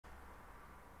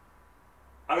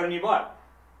I got a new bike.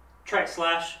 Trek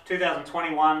Slash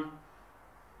 2021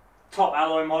 top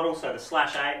alloy model, so the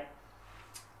Slash 8.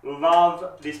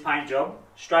 Love this paint job.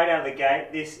 Straight out of the gate.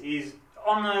 This is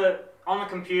on the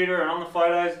computer and on the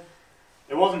photos.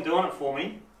 It wasn't doing it for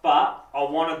me, but I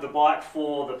wanted the bike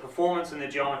for the performance and the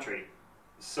geometry.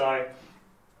 So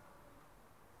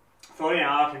thought, you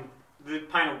know, the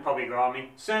paint will probably grow on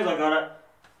me. As soon as I got it,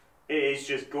 it is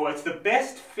just gorgeous. It's the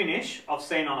best finish I've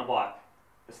seen on a bike.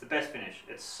 It's the best finish.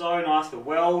 It's so nice. The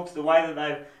welds, the way that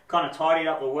they've kind of tidied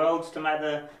up the welds to make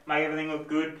everything look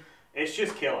good. It's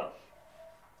just killer.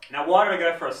 Now, why did I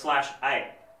go for a Slash 8?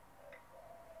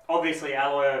 Obviously,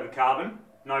 alloy over carbon,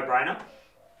 no brainer.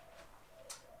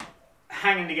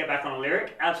 Hanging to get back on a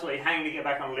Lyric, absolutely hanging to get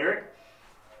back on a Lyric.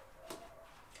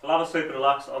 Love a Super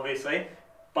Deluxe, obviously,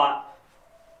 but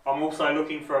I'm also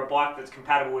looking for a bike that's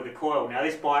compatible with the coil. Now,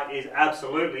 this bike is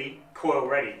absolutely coil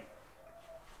ready.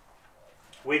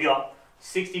 We got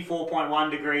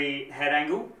 64.1 degree head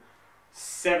angle,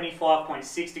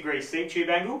 75.6 degree seat tube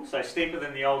angle, so steeper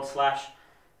than the old Slash.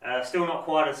 Still not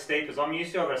quite as steep as I'm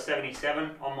used to. I've got a 77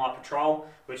 on my Patrol,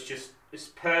 which just is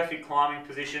perfect climbing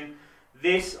position.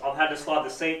 This, I've had to slide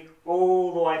the seat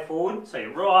all the way forward, so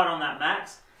you're right on that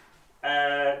max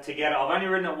to get it. I've only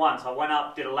ridden it once. I went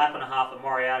up, did a lap and a half at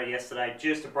Moriarty yesterday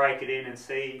just to break it in and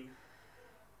see,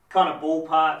 kind of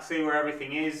ballpark, see where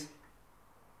everything is.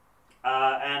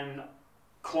 And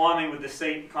climbing with the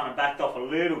seat kind of backed off a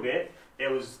little bit.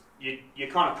 It was, you're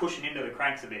kind of pushing into the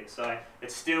cranks a bit, so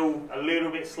it's still a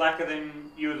little bit slacker than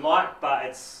you would like, but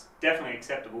it's definitely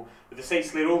acceptable. With the seat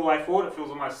slid all the way forward, it feels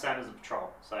almost the same as the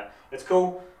Patrol. So it's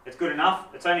cool, it's good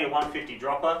enough. It's only a 150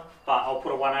 dropper, but I'll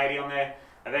put a 180 on there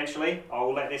eventually.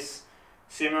 I'll let this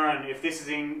simmer, and if this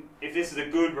is a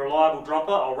good, reliable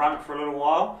dropper, I'll run it for a little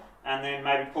while, and then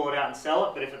maybe pull it out and sell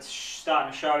it. But if it's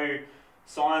starting to show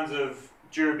signs of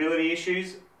durability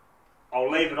issues, I'll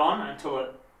leave it on until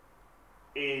it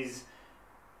is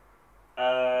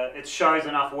it shows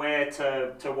enough wear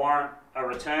to warrant a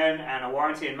return and a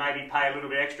warranty, and maybe pay a little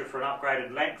bit extra for an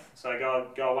upgraded length. So go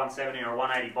a 170 or a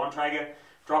 180 Bontrager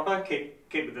dropper.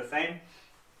 Keep with the theme.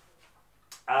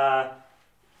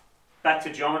 Back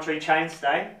to geometry.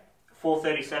 Chainstay,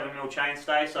 437mm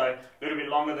chainstay, so a little bit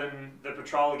longer than the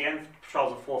Patrol again. The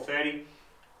Patrol's a 430.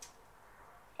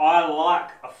 I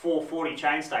like a 440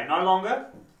 chainstay, no longer.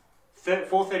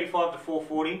 435 to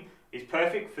 440 is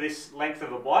perfect for this length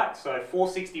of a bike. So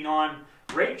 469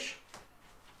 reach,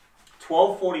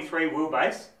 1243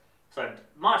 wheelbase, so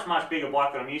much bigger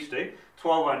bike than I'm used to.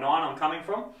 1209 I'm coming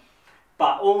from.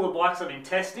 But all the bikes I've been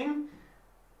testing,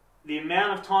 the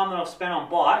amount of time that I've spent on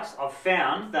bikes, I've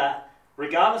found that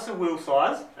regardless of wheel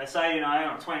size, they say, you know,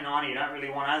 on a 2090 you don't really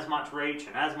want as much reach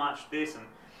and as much this, and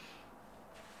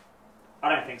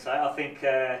I don't think so. I think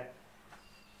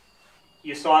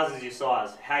your size is your size.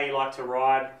 How you like to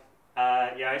ride.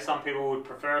 You know, some people would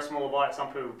prefer a smaller bike, some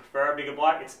people would prefer a bigger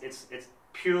bike. It's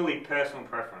purely personal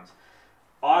preference.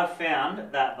 I've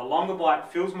found that the longer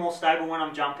bike feels more stable when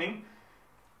I'm jumping,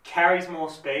 carries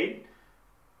more speed,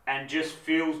 and just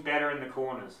feels better in the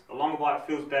corners. The longer bike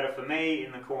feels better for me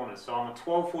in the corners. So I'm a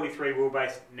 1243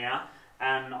 wheelbase now,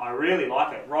 and I really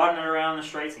like it. Riding it around the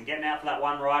streets and getting out for that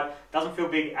one ride doesn't feel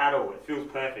big at all. It feels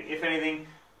perfect. If anything,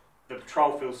 the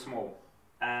Patrol feels small,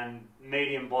 and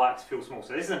medium bikes feel small.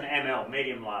 So this is an ML,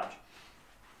 medium large.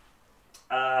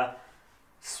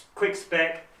 Quick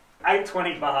spec,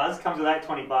 820 bars, comes with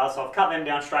 820 bars, so I've cut them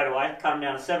down straight away, cut them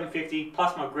down to 750,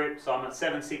 plus my grip, so I'm at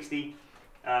 760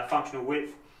 functional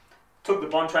width. Took the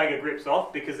Bontrager grips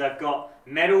off because they've got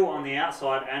metal on the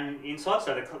outside and inside,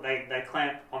 so they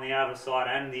clamp on the outer side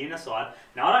and the inner side.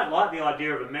 Now, I don't like the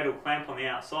idea of a metal clamp on the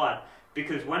outside,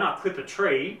 because when I clip a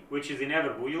tree, which is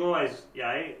inevitable, you'll always, you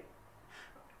know,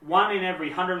 one in every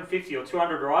 150 or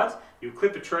 200 rides, you'll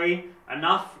clip a tree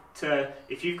enough to,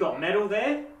 if you've got metal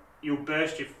there, you'll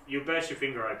burst your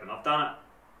finger open. I've done it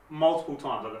multiple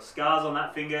times. I've got scars on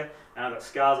that finger, and I've got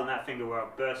scars on that finger where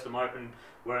I've burst them open,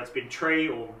 where it's been tree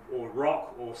or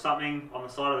rock or something on the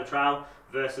side of the trail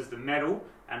versus the metal,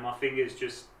 and my finger's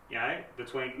just, you know,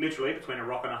 literally between a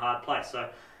rock and a hard place. So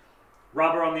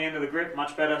rubber on the end of the grip,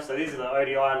 much better. So these are the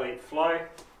ODI Elite Flow,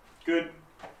 good.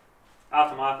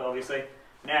 Aftermarket, obviously.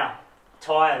 Now,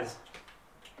 tyres.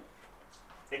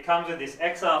 It comes with this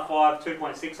XR5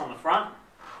 2.6 on the front,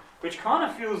 which kind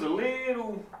of feels a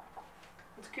little,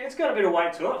 it's got a bit of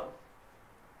weight to it.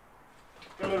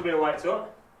 Got a little bit of weight to it.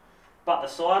 But the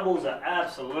sidewalls are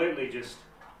absolutely just,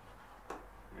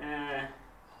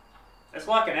 it's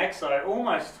like an Exo,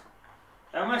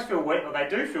 they almost feel weak, or they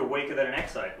do feel weaker than an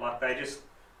Exo. Like they just,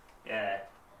 yeah,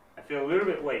 they feel a little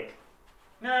bit weak.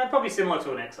 No, probably similar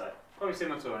to an Exo. Probably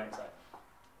similar to an Exo.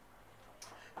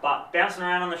 But bouncing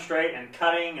around on the street and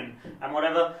cutting and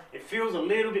whatever, it feels a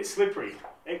little bit slippery.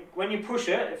 When you push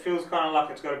it, it feels kind of like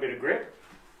it's got a bit of grip,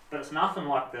 but it's nothing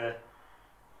like the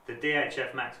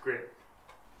DHF Max grip.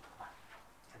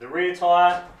 The rear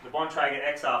tyre, the Bontrager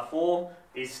XR4,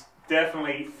 is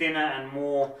definitely thinner and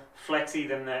more flexy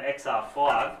than the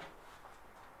XR5.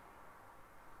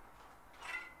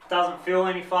 Doesn't feel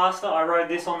any faster. I rode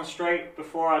this on the street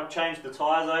before I changed the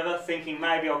tyres over, thinking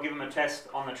maybe I'll give them a test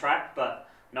on the track, but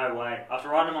no way. After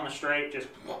riding them on the street, just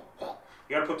you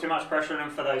got to put too much pressure on them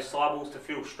for those sidewalls to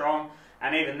feel strong,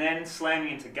 and even then,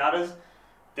 slamming into gutters,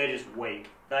 they're just weak.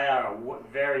 They are a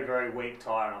very, very weak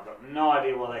tyre, and I've got no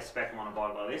idea why they spec them on a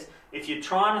bike like this. If you're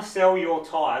trying to sell your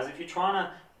tyres, if you're trying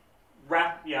to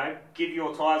wrap, give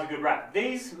your tyres a good wrap,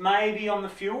 these may be on the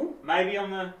fuel,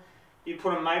 you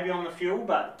put them maybe on the fuel,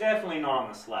 but definitely not on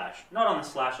the Slash. Not on the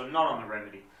Slash or not on the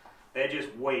Remedy. They're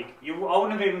just weak. I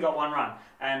wouldn't have even got one run.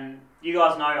 And you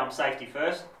guys know I'm safety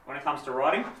first when it comes to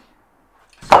riding.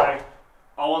 So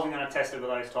I wasn't going to test it with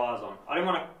those tyres on. I didn't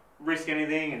want to risk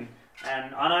anything,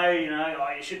 and I know,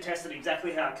 you should test it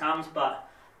exactly how it comes, but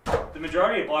the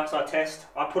majority of bikes I test,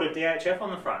 I put a DHF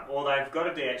on the front, or they've got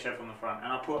a DHF on the front,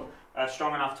 and I put a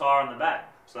strong enough tyre on the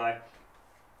back. So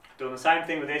doing the same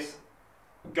thing with this.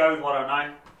 Go with what I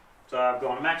know. So I've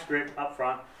gone a max grip up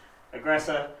front,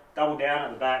 aggressor, double down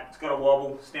at the back. It's got a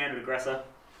wobble, standard aggressor.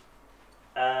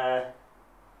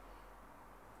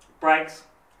 Brakes,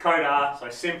 Code R, so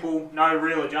simple, no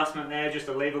real adjustment there, just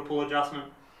a lever pull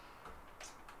adjustment.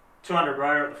 200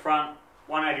 rotor at the front,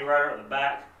 180 rotor at the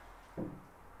back.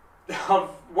 I've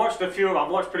watched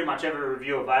pretty much every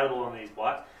review available on these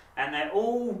bikes, and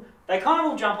they kind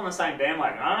of all jump on the same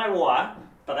bandwagon. I don't know why,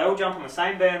 but they all jump on the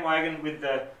same bandwagon with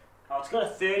it's got a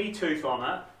 30 tooth on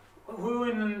it.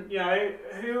 Who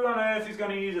on earth is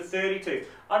going to use a 30 tooth?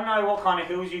 I don't know what kind of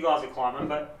hills you guys are climbing,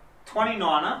 but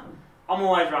 29er, I'm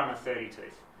always running a 30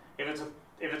 tooth.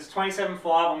 If it's 27.5,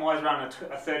 I'm always running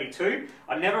a 32.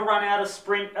 I never run out of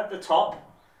sprint at the top,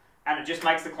 and it just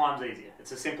makes the climbs easier.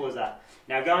 It's as simple as that.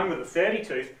 Now going with a 30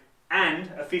 tooth and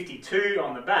a 52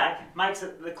 on the back makes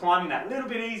the climbing that little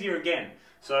bit easier again.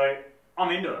 So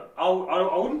I'm into it. I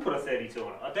wouldn't put a 32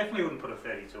 on it. I definitely wouldn't put a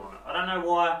 32 on it. I don't know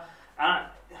why. I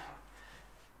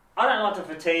don't like to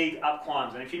fatigue up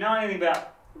climbs, and if you know anything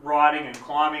about riding and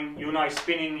climbing, you'll know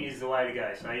spinning is the way to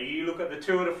go. So you look at the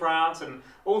Tour de France and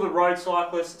all the road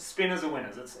cyclists, spinners are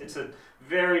winners. It's a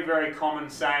very, very common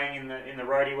saying in the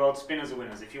roadie world, spinners are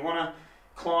winners. If you want to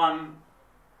climb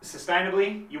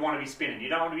sustainably, you want to be spinning. You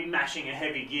don't want to be mashing a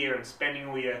heavy gear and spending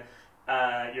all your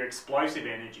explosive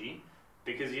energy,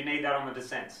 because you need that on the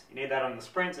descents. You need that on the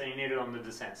sprints, and you need it on the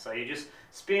descents. So you just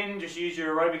spin, just use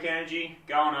your aerobic energy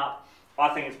going up.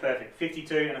 I think it's perfect.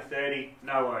 52 and a 30,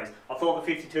 no worries. I thought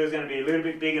the 52 was going to be a little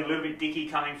bit big and a little bit dicky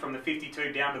coming from the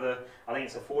 52 down to I think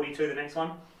it's a 42, the next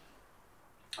one.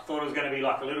 I thought it was going to be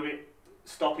like a little bit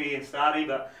stoppy and starty,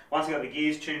 but once I got the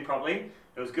gears tuned properly,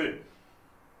 it was good.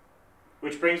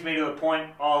 Which brings me to the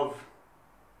point of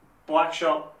bike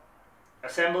shop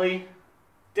assembly.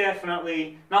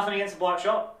 Definitely, nothing against the bike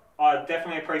shop. I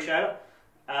definitely appreciate it.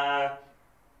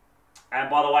 And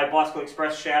by the way, Bicycle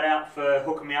Express shout out for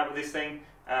hooking me up with this thing.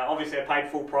 Obviously I paid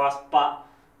full price, but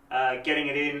getting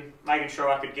it in, making sure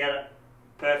I could get it,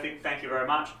 perfect, thank you very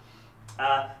much.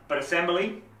 But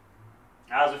assembly,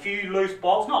 there's a few loose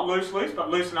bolts, not loose, but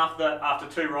loose enough that after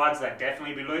 2 rides they'd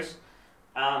definitely be loose.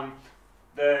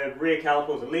 The rear caliper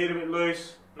was a little bit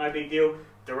loose, no big deal.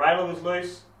 Derailleur was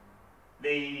loose.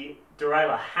 The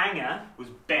derailleur hanger was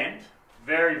bent,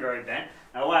 very, very bent.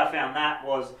 Now the way I found that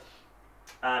was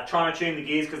trying to tune the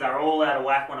gears, because they were all out of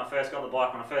whack when I first got the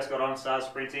bike, when I first got on and started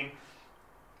sprinting.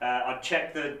 I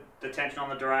checked the tension on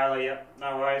the derailleur, yep,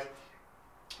 no worries.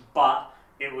 But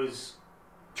it was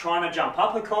trying to jump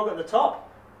up a cog at the top,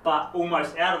 but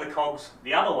almost out of the cogs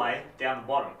the other way, down the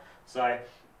bottom. So,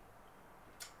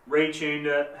 retuned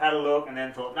it, had a look, and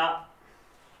then thought, nah,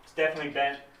 it's definitely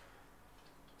bent.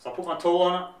 So I put my tool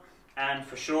on it, and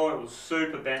for sure it was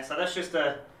super bent. So that's just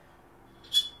a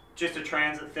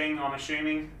transit thing, I'm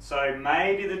assuming. So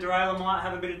maybe the derailleur might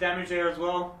have a bit of damage there as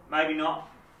well, maybe not.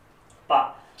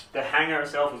 But the hanger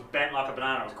itself was bent like a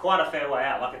banana. It was quite a fair way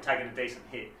out, like it'd taken a decent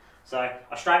hit. So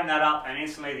I straightened that up, and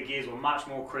instantly the gears were much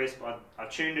more crisp. I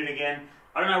tuned it again.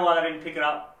 I don't know why they didn't pick it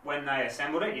up when they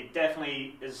assembled it.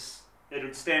 It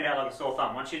would stand out like a sore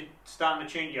thumb. Once you're starting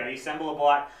to tune, you assemble a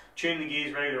bike, tune the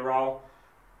gears, ready to roll,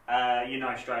 you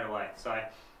know straight away. So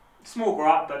small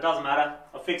gripe, but it doesn't matter.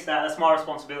 I fixed that. That's my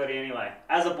responsibility anyway.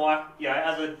 As a bike,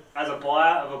 as a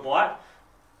buyer of a bike,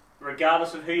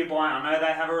 regardless of who you're buying, I know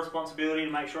they have a responsibility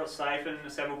to make sure it's safe and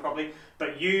assembled properly,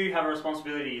 but you have a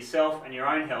responsibility to yourself and your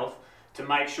own health to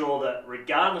make sure that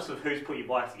regardless of who's put your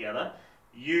bike together,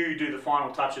 you do the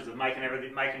final touches of making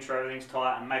sure everything's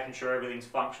tight and making sure everything's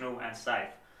functional and safe.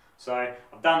 So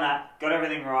I've done that, got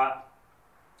everything right.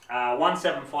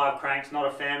 175 cranks, not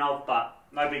a fan of, but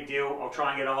no big deal. I'll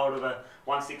try and get a hold of a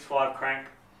 165 crank.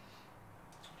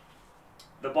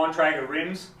 The Bontrager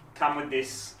rims come with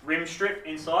this rim strip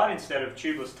inside instead of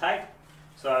tubeless tape.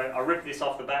 So I ripped this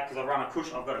off the back because I've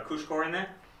got a cush core in there.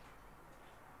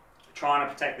 Trying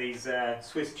to protect these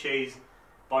Swiss cheese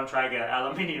Bontrager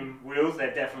aluminium wheels.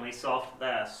 They're definitely soft. They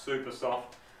are super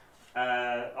soft.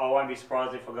 I won't be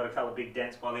surprised if I've got a couple of big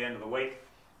dents by the end of the week.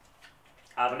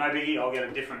 But no biggie, I'll get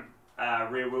a different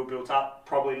rear wheel built up,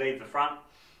 probably leave the front.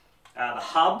 The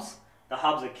hubs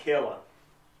are killer.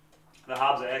 The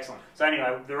hubs are excellent. So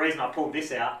anyway, the reason I pulled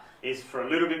this out is for a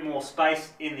little bit more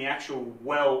space in the actual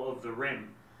well of the rim.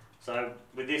 So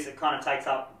with this, it kind of takes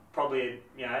up probably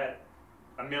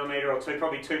a millimetre or two,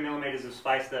 probably 2 millimetres of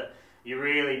space that you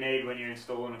really need when you're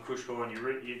installing a cush core, and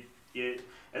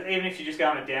even if you just go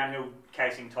on a downhill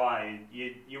casing tyre,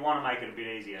 you want to make it a bit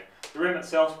easier. The rim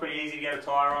itself's pretty easy to get a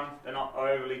tyre on. They're not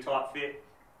overly tight fit,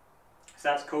 so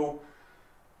that's cool.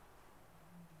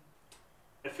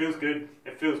 It feels good.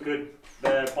 It feels good.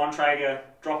 The Bontrager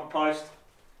dropper post,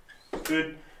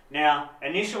 good. Now,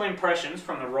 initial impressions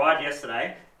from the ride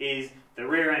yesterday is the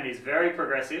rear end is very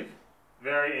progressive.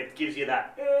 It gives you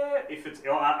that.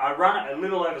 I run it a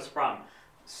little oversprung,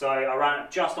 so I run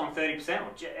it just on 30%,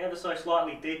 or ever so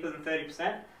slightly deeper than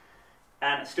 30%,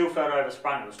 and it still felt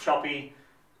oversprung. It was choppy.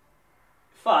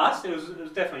 Fast, it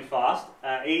was definitely fast,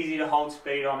 easy to hold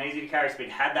speed on, easy to carry speed,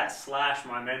 had that slash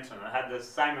momentum. It had the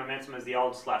same momentum as the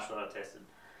old slash that I tested.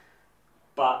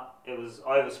 But it was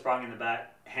oversprung in the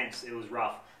back, hence it was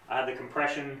rough. I had the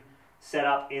compression set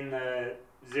up in the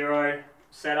 0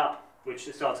 setup,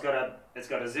 which so it's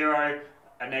got a 0,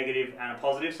 a negative and a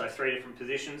positive, so 3 different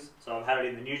positions. So I've had it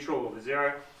in the neutral or the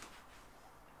 0.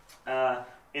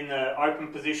 In the open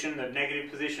position, the negative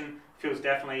position, feels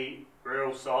definitely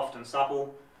real soft and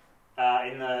supple.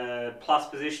 In the plus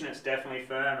position, it's definitely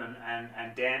firm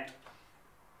and damped.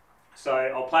 So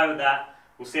I'll play with that.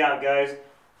 We'll see how it goes.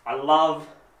 I love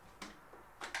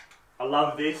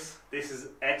this. This is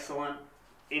excellent.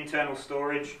 Internal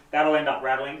storage. That'll end up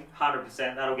rattling,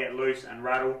 100%. That'll get loose and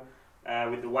rattle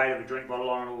with the weight of a drink bottle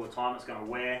on it all the time. It's going to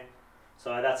wear.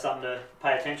 So that's something to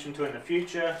pay attention to in the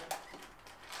future.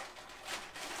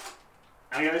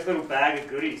 I got this little bag of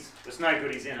goodies. There's no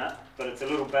goodies in it, but it's a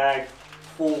little bag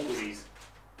full goodies.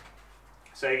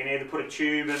 So you can either put a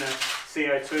tube and a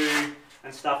CO2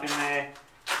 and stuff in there,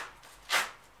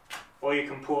 or you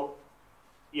can put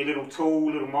your little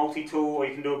tool, little multi-tool, or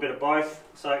you can do a bit of both.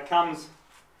 So it comes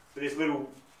with this little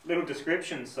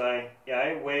description, so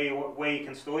where you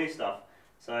can store your stuff.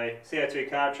 So CO2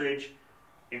 cartridge,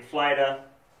 inflator,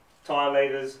 tyre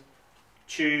levers,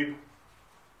 tube.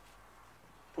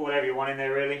 Put whatever you want in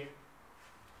there, really.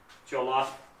 It's your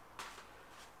life.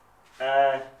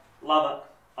 Love it.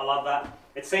 I love that.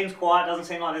 It seems quiet. Doesn't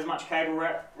seem like there's much cable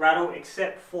rattle,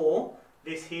 except for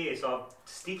this here. So I've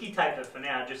sticky taped it for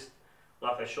now, just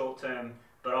like a short term.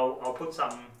 But I'll put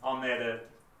something on there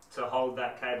to hold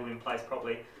that cable in place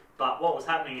properly. But what was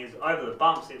happening is over the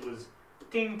bumps, it was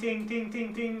ting, ting, ting,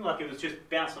 ting, ting, like it was just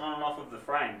bouncing on and off of the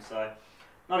frame. So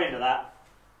not into that.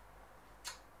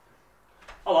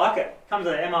 I like it. Comes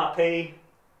with an MRP,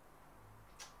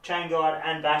 chain guide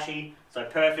and bashy, so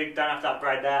perfect. Don't have to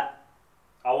upgrade that.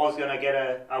 I was going to get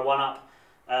a 1-up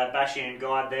bashy and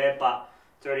guide there, but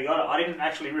it's already got it. I didn't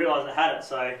actually realise it had it,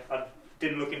 so I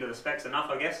didn't look into the specs enough,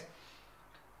 I guess.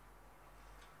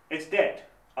 It's decked.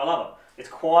 I love it. It's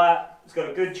quiet. It's got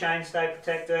a good chainstay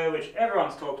protector, which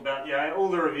everyone's talked about. All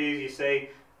the reviews you see,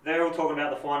 they're all talking about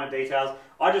the finer details.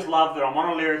 I just love that I'm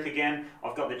on a Lyric again.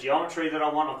 I've got the geometry that I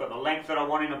want. I've got the length that I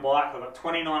want in a bike. I've got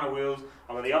 29er wheels.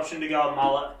 I've got the option to go a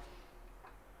mullet.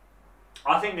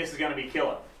 I think this is going to be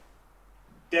killer.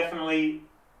 Definitely.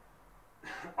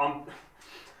 I'm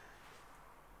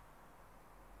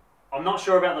not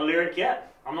sure about the Lyric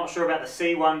yet. I'm not sure about the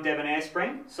C1 Debonair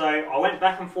spring. So I went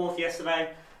back and forth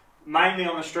yesterday, mainly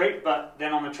on the street, but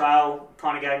then on the trail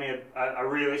kind of gave me a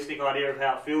realistic idea of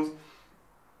how it feels.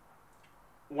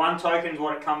 1 token is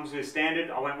what it comes with standard.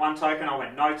 I went 1 token, I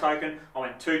went no token, I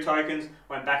went 2 tokens,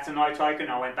 went back to no token,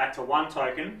 I went back to 1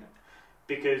 token,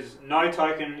 because no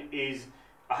token is,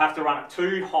 I have to run it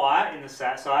too high in the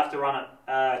sag, so I have to run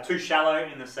it too shallow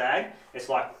in the sag. It's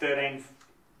like 13,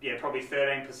 probably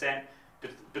 13%,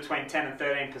 between 10 and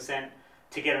 13%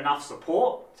 to get enough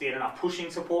support, to get enough pushing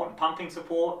support and pumping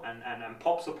support and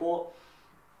pop support.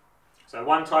 So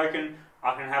 1 token,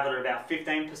 I can have it at about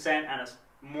 15%, and it's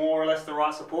more or less the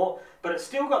right support, but it's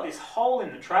still got this hole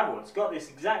in the travel. It's got this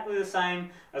exactly the same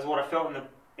as what I felt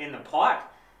in the Pike.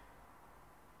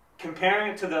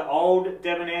 Comparing it to the old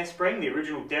Debonair spring, the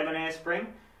original Debonair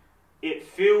spring, it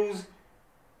feels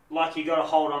like you got to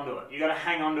hold on to it. You got to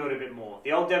hang on to it a bit more.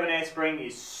 The old Debonair spring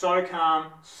is so calm,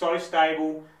 so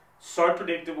stable, so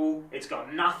predictable. It's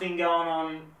got nothing going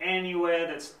on anywhere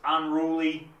that's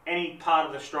unruly. Any part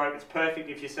of the stroke, it's perfect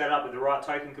if you set it up with the right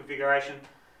token configuration.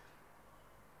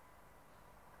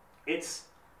 It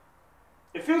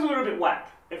feels a little bit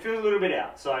whack. It feels a little bit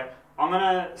out. So I'm going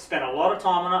to spend a lot of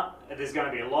time on it. There's going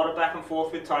to be a lot of back and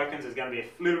forth with tokens. There's going to be a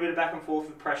little bit of back and forth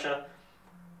with pressure.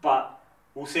 But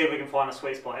we'll see if we can find a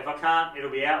sweet spot. If I can't,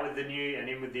 it'll be out with the new and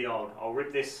in with the old. I'll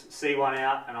rip this C1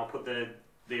 out and I'll put the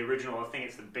original, I think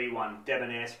it's the B1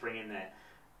 Debonair spring in there.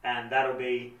 And that'll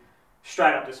be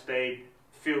straight up to speed.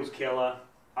 Feels killer.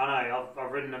 I know,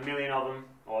 I've ridden a million of them,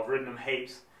 or I've ridden them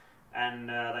heaps. And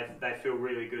they feel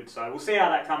really good. So we'll see how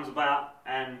that comes about.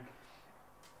 And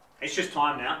it's just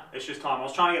time now. It's just time. I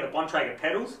was trying to get the Bontrager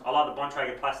pedals. I like the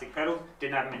Bontrager plastic pedals.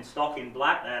 Didn't have them in stock in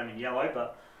black. They had them in yellow,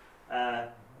 but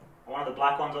one of the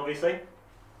black ones, obviously.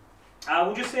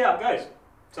 We'll just see how it goes.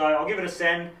 So I'll give it a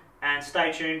send and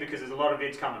stay tuned because there's a lot of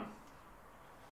vids coming.